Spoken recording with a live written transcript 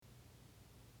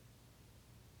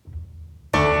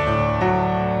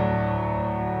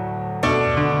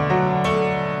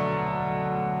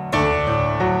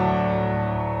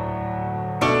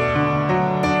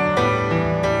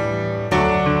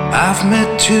I've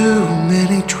met too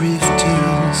many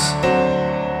drifters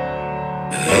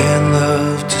and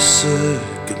love to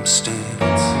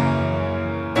circumstance.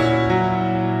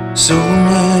 So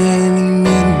many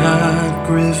midnight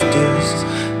grifters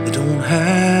that don't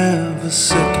have a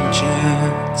second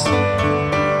chance.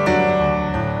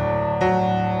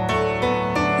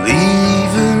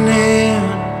 Leaving in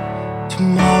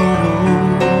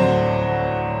tomorrow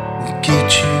will get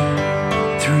you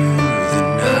through the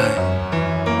night.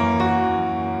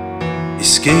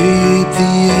 Escape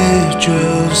the edge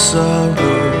of sorrow,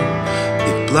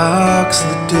 it blocks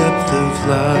the depth of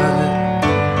light.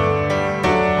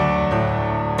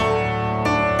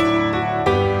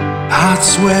 Hot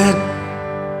sweat,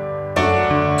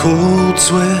 cold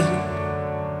sweat,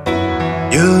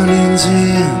 yearnings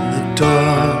in the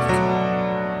dark.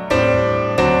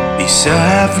 Be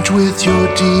savage with your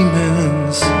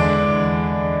demons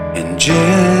and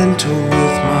gentle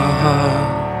with my heart.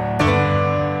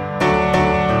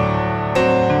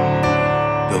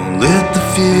 Don't let the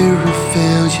fear of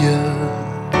failure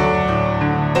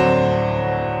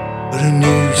put a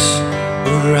noose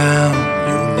around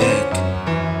your neck.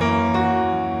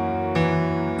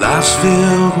 Life's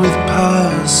filled with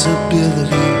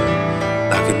possibility,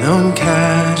 like an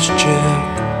uncashed check.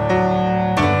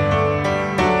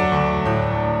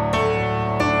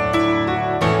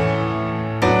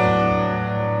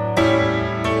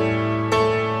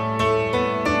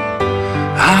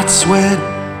 Hot sweat,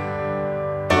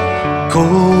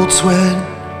 cold sweat,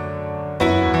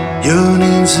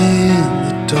 yearnings in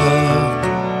the dark.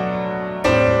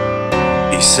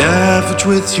 Be savage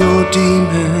with your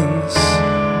demons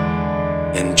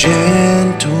and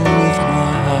gentle with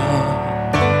my heart.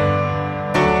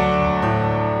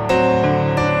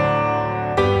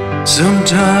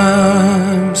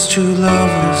 Sometimes two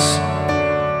lovers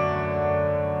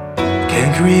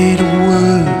can create a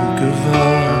work of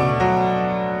art.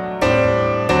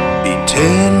 Be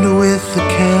tender with the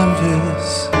canvas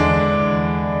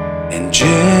and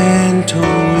gentle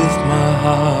with my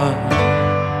heart.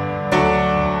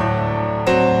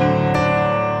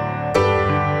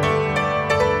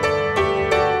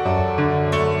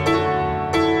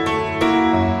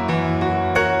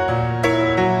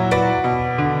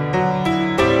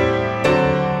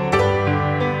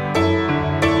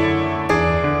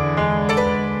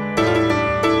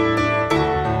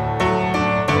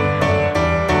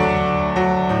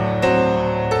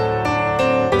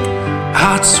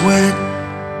 Hot sweat,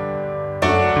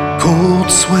 cold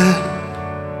sweat,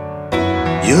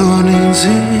 yearnings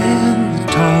in the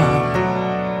dark.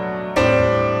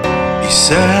 Be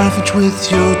savage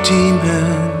with your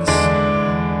demons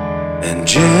and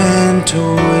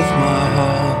gentle with my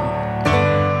heart.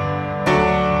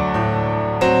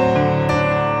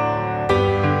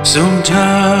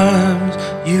 Sometimes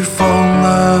you fall in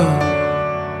love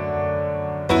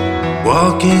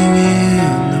walking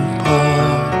in the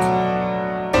park.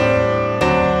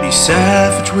 Be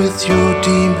savage with your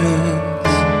demons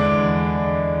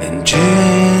and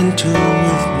gentle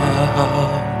with my heart.